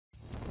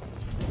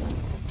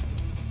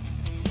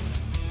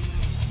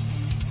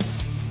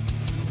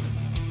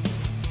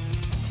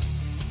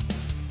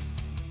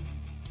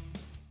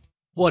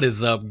What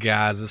is up,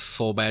 guys? It's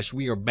Solbash.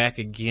 We are back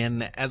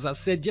again. As I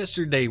said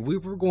yesterday, we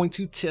were going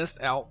to test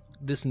out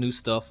this new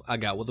stuff I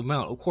got with the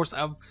mount. Of course,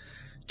 I've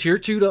tier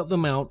 2'd up the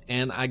mount,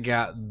 and I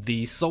got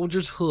the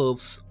soldier's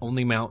hooves on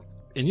the mount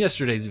in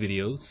yesterday's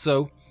video.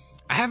 So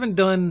I haven't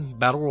done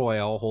Battle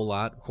Royale a whole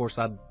lot. Of course,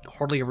 I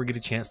hardly ever get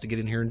a chance to get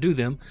in here and do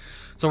them.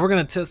 So we're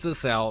going to test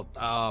this out.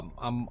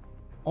 I'm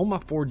on my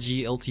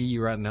 4G LTE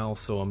right now,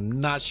 so I'm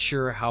not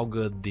sure how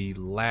good the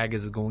lag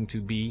is going to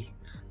be.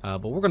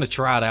 But we're going to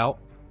try it out.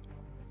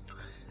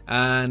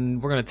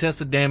 And we're going to test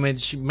the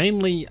damage.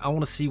 Mainly, I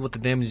want to see what the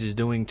damage is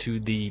doing to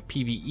the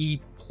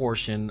PvE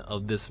portion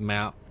of this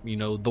map. You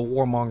know, the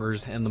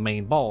warmongers and the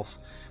main boss.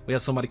 We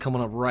have somebody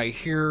coming up right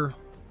here,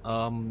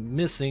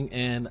 missing,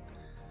 and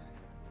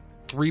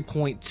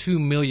 3.2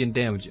 million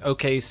damage.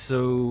 Okay,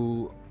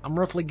 so I'm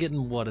roughly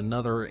getting, what,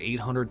 another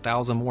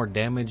 800,000 more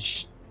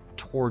damage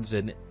towards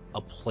a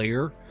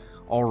player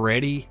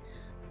already,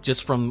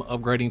 just from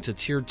upgrading to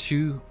tier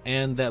 2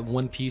 and that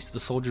one piece, the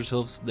soldier's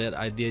hooves, that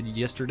I did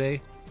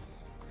yesterday.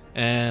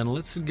 And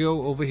let's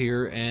go over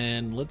here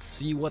and let's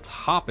see what's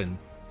hopping.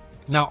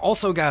 Now,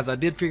 also, guys, I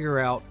did figure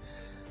out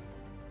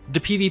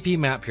the PvP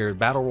map here,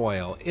 Battle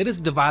Royale. It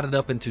is divided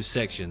up into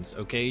sections,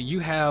 okay?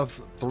 You have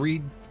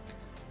 3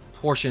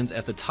 portions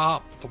at the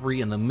top,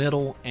 3 in the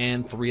middle,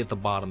 and 3 at the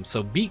bottom.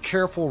 So be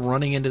careful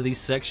running into these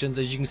sections.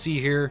 As you can see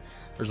here,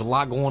 there's a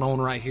lot going on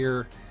right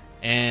here.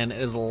 And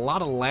there's a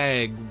lot of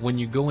lag when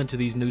you go into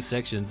these new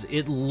sections.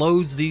 It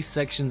loads these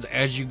sections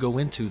as you go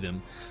into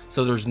them.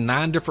 So there's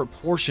 9 different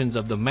portions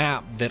of the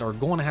map that are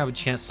going to have a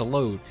chance to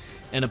load.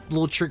 And a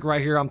little trick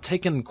right here, I'm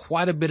taking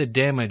quite a bit of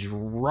damage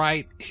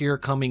right here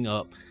coming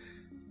up.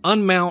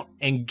 Unmount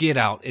and get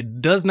out.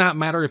 It does not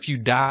matter if you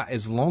die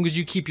as long as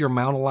you keep your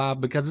mount alive,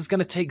 because it's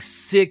going to take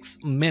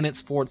 6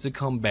 minutes for it to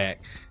come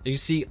back. You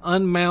see,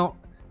 unmount,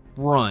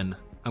 run.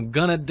 I'm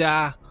gonna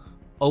die.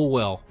 Oh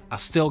well. I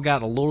still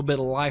got a little bit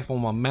of life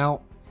on my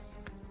mount,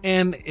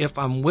 and if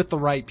I'm with the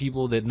right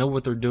people that know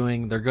what they're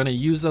doing, they're going to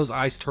use those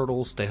ice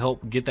turtles to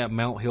help get that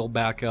mount heal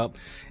back up.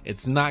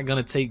 It's not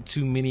going to take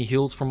too many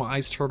heals from an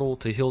ice turtle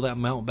to heal that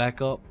mount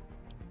back up.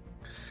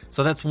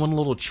 So that's one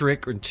little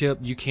trick or tip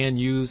you can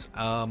use.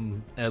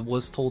 It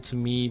was told to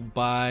me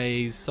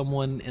by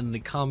someone in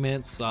the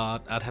comments.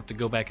 I'd have to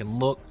go back and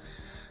look.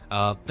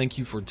 Thank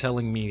you for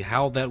telling me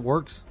how that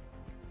works.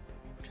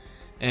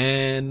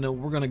 And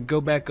we're gonna go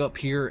back up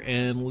here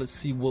and let's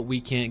see what we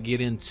can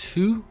get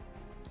into.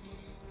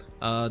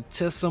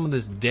 Test some of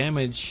this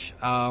damage.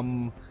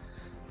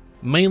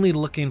 Mainly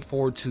looking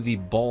forward to the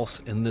boss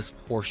in this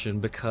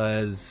portion,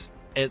 because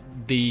at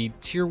the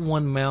tier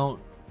 1 mount,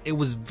 it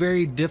was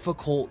very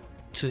difficult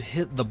to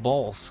hit the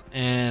boss,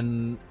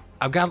 and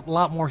I've got a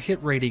lot more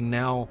hit rating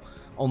now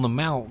on the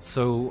mount,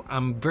 so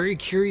I'm very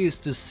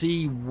curious to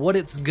see what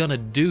it's gonna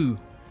do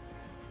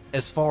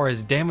as far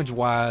as damage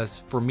wise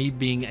for me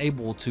being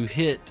able to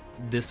hit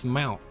this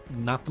mount,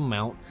 not the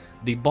mount,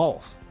 the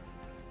boss.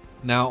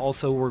 Now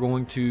also, we're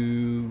going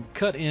to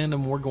cut in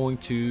and we're going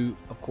to,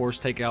 of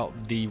course, take out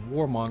the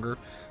warmonger,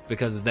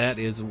 because that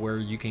is where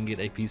you can get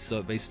a piece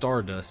of a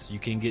stardust. You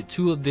can get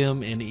 2 of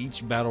them in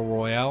each battle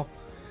royale.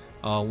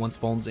 One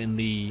spawns in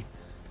the,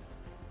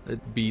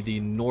 it'd be the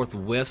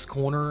northwest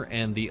corner,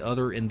 and the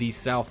other in the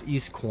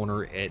southeast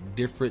corner at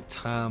different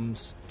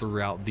times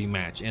throughout the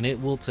match, and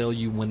it will tell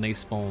you when they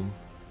spawn.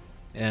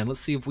 And let's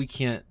see if we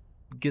can't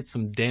get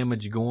some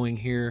damage going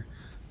here.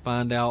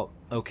 Find out.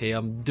 Okay,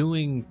 I'm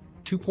doing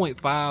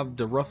 2.5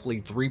 to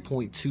roughly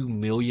 3.2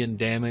 million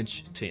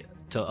damage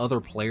to other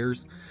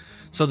players,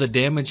 so the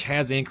damage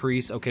has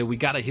increased. Okay, we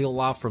got a heal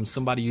off from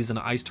somebody using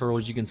an ice turtle.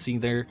 As you can see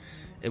there,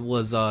 it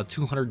was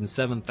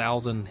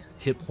 207,000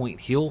 hit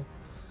point heal.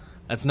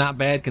 That's not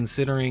bad,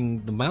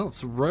 considering the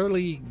mounts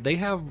rarely, they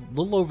have a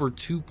little over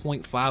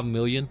 2.5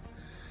 million.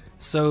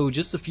 So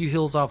just a few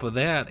heals off of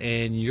that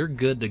and you're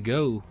good to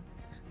go.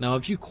 Now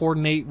if you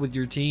coordinate with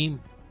your team,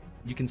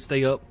 you can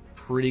stay up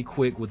pretty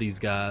quick with these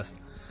guys.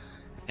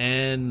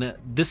 And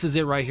this is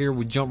it right here.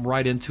 We jump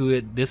right into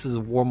it. This is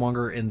a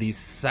warmonger in the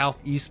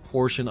southeast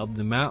portion of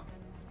the map.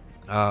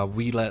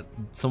 We let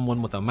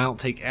someone with a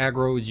mount take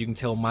aggro. As you can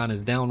tell, mine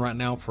is down right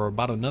now for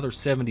about another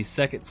 70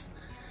 seconds.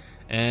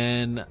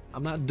 And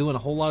I'm not doing a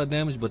whole lot of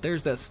damage, but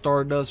there's that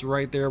stardust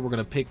right there. We're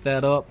going to pick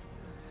that up,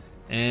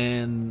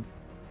 and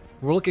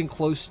we're looking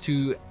close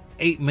to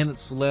 8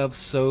 minutes left,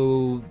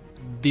 so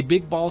the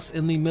big boss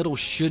in the middle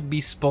should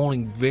be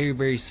spawning very,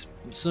 very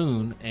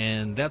soon,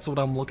 and that's what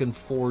I'm looking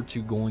forward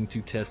to going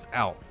to test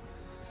out.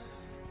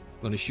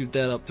 I'm going to shoot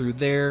that up through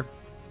there,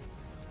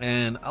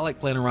 and I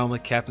like playing around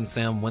with Captain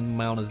Sam when the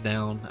mount is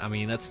down. I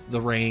mean, that's the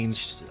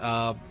range.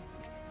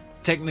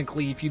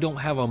 Technically, if you don't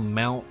have a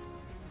mount,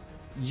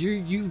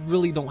 you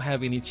really don't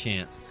have any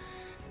chance.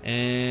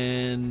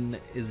 And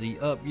is he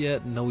up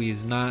yet? No, he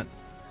is not.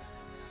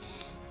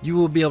 You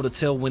will be able to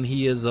tell when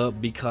he is up,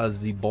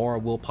 because the bar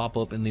will pop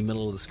up in the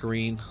middle of the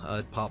screen.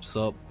 It pops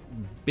up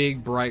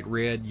big bright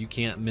red. You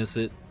can't miss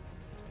it.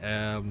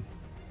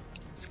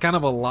 It's kind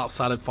of a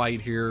lopsided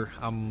fight here.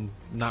 I'm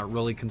not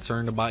really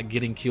concerned about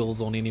getting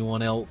kills on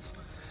anyone else.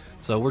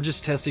 So we're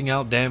just testing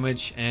out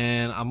damage,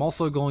 and I'm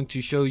also going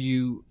to show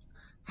you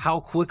how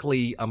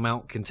quickly a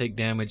mount can take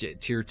damage at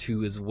tier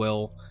 2 as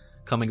well,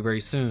 coming very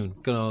soon.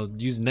 Gonna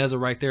use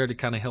Neza right there to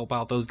kind of help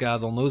out those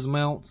guys on those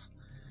mounts,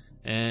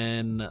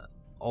 and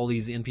all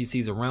these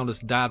NPCs around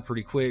us died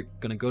pretty quick.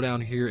 Gonna go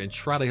down here and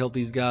try to help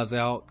these guys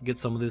out, get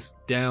some of this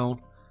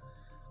down.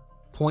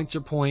 Points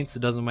are points, it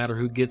doesn't matter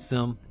who gets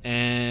them,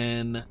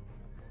 and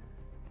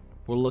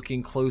we're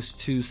looking close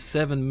to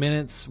 7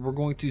 minutes. We're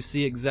going to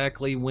see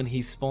exactly when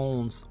he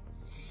spawns,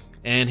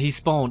 and he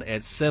spawned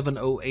at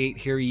 7:08.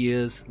 Here he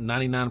is,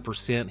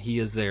 99%. He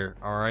is there.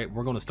 All right,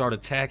 we're going to start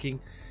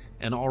attacking,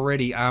 and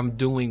already I'm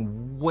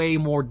doing way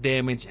more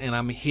damage, and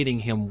I'm hitting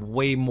him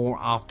way more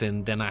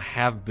often than I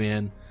have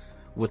been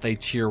with a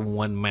tier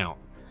 1 mount.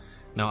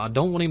 Now, I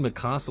don't want him to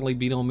constantly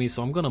beat on me,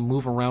 so I'm going to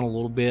move around a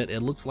little bit.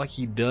 It looks like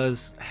he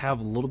does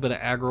have a little bit of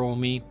aggro on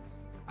me.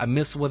 I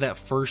missed with that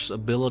first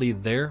ability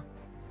there,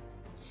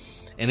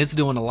 and it's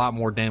doing a lot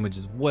more damage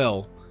as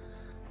well.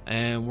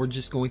 And we're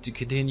just going to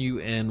continue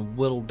and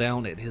whittle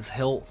down at his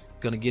health.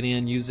 Going to get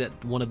in, use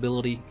that one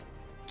ability.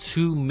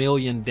 2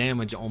 million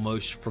damage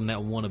almost from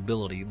that one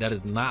ability. That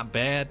is not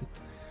bad.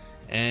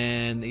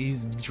 And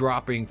he's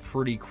dropping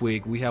pretty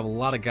quick. We have a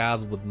lot of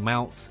guys with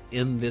mounts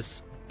in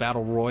this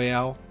battle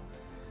royale,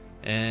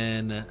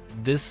 and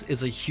this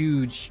is a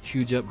huge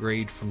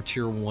upgrade from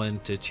tier 1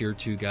 to tier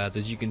 2, guys.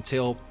 As you can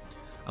tell,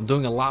 I'm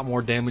doing a lot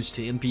more damage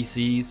to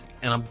NPCs,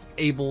 and I'm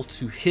able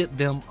to hit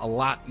them a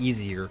lot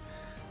easier.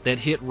 That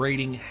hit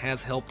rating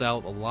has helped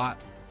out a lot,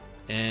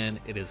 and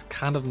it is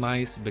kind of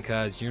nice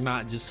because you're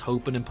not just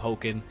hoping and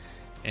poking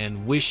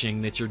and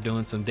wishing that you're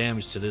doing some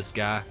damage to this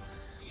guy.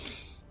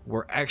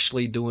 We're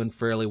actually doing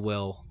fairly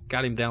well.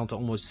 Got him down to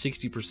almost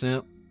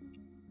 60%,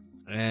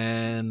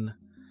 and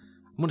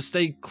I'm going to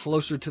stay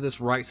closer to this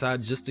right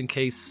side just in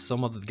case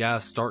some of the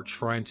guys start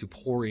trying to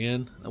pour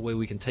in. That way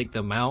we can take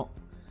them out.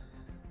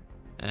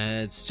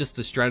 And it's just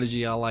a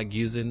strategy I like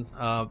using.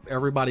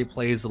 Everybody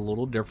plays a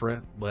little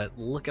different, but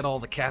look at all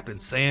the Captain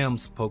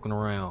Sams poking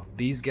around.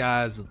 These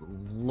guys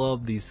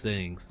love these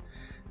things.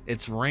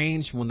 It's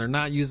range. When they're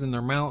not using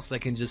their mounts, they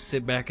can just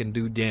sit back and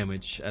do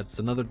damage. That's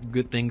another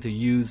good thing to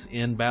use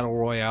in Battle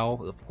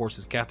Royale, of course,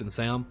 is Captain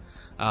Sam.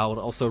 I would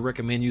also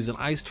recommend using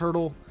Ice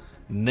Turtle,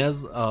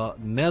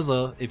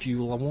 Neza if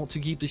you want to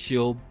keep the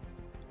shield.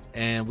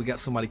 And we got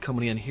somebody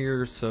coming in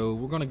here, so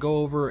we're going to go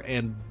over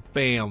and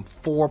bam,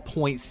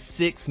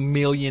 4.6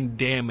 million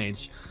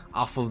damage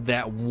off of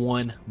that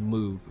one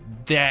move.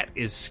 That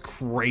is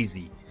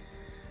crazy.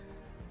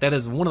 That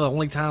is one of the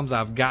only times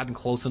I've gotten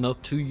close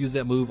enough to use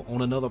that move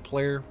on another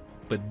player,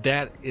 but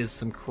that is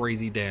some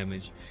crazy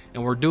damage.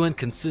 And we're doing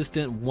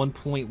consistent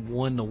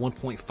 1.1 to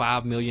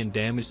 1.5 million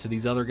damage to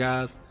these other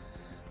guys.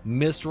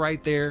 Missed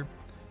right there.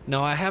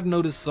 Now, I have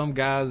noticed some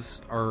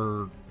guys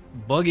are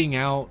bugging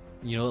out.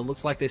 You know, it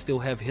looks like they still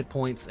have hit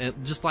points, and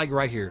just like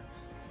right here,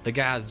 the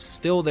guy's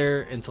still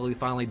there until he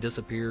finally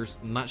disappears.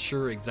 I'm not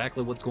sure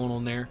exactly what's going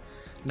on there.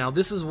 Now,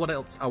 this is what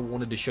else I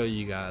wanted to show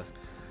you guys.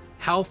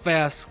 How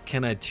fast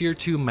can a tier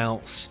 2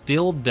 mount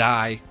still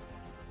die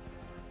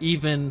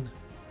even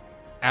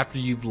after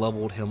you've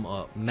leveled him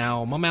up?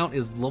 Now, my mount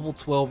is level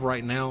 12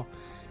 right now,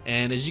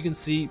 and as you can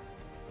see,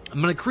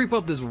 I'm going to creep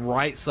up this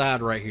right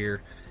side right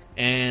here.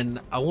 And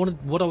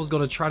what I was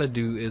going to try to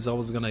do is I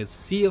was going to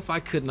see if I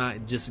could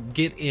not just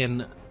get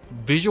in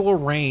visual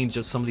range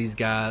of some of these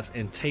guys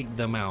and take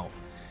them out.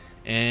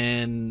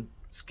 And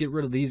let's get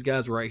rid of these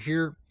guys right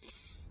here.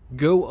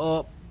 Go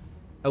up.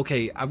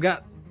 Okay,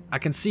 I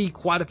can see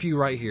quite a few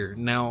right here.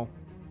 Now,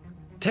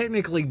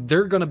 technically,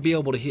 they're going to be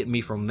able to hit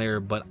me from there,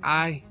 but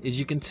as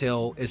you can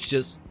tell, it's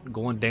just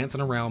going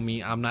dancing around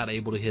me. I'm not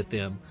able to hit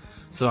them.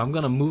 So I'm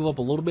going to move up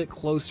a little bit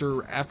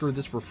closer after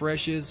this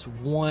refreshes.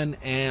 One,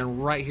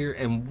 and right here,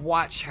 and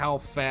watch how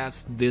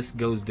fast this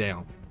goes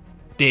down.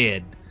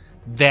 Dead.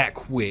 That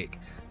quick.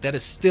 That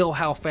is still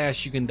how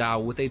fast you can die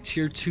with a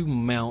tier 2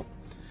 mount.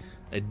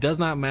 It does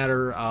not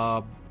matter.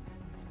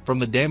 From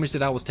the damage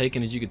that I was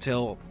taking, as you could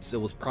tell, it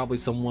was probably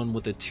someone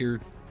with a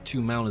tier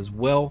 2 mount as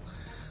well.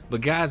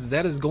 But guys,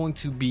 that is going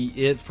to be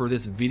it for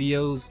this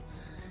videos.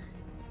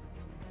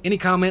 Any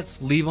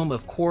comments, leave them,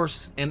 of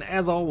course. And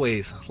as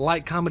always,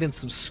 like, comment, and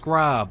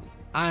subscribe.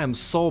 I am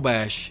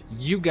Solbash.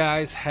 You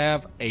guys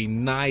have a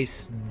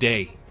nice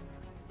day.